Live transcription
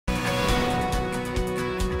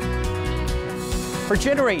For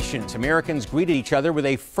generations, Americans greeted each other with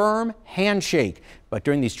a firm handshake. But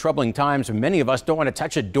during these troubling times when many of us don't want to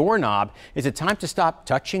touch a doorknob, is it time to stop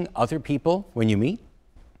touching other people when you meet?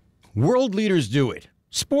 World leaders do it.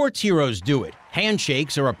 Sports heroes do it.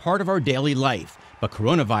 Handshakes are a part of our daily life. But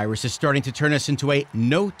coronavirus is starting to turn us into a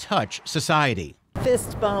no-touch society.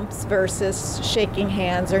 Fist bumps versus shaking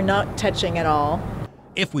hands or not touching at all.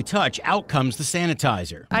 If we touch, out comes the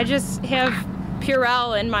sanitizer. I just have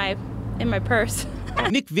Purell in my purse.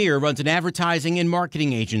 Nick Veer runs an advertising and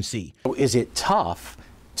marketing agency. Is it tough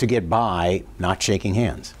to get by not shaking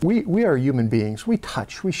hands? We are human beings. We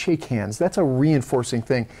touch, we shake hands. That's a reinforcing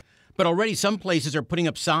thing. But already some places are putting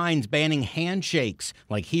up signs banning handshakes,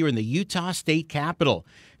 like here in the Utah State Capitol.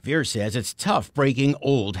 Veer says it's tough breaking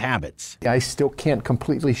old habits. I still can't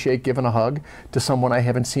completely shake giving a hug to someone I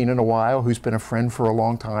haven't seen in a while who's been a friend for a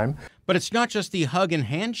long time. But it's not just the hug and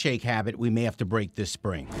handshake habit we may have to break this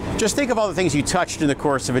spring. Just think of all the things you touched in the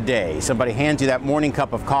course of a day. Somebody hands you that morning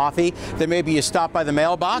cup of coffee, then maybe you stop by the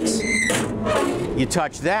mailbox, you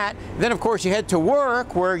touch that, then of course you head to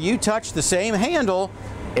work where you touch the same handle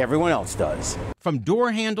everyone else does. From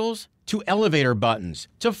door handles to elevator buttons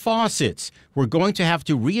to faucets, we're going to have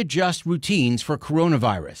to readjust routines for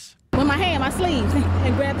coronavirus. With my hand, my sleeves,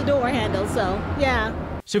 and grab the door handle, so yeah.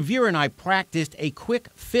 So Veer and I practiced a quick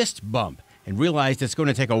fist bump and realized it's going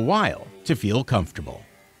to take a while to feel comfortable.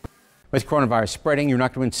 With coronavirus spreading, you're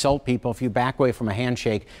not going to insult people if you back away from a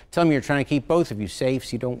handshake. Tell them you're trying to keep both of you safe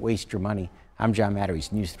so you don't waste your money. I'm John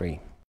Matteries, News 3.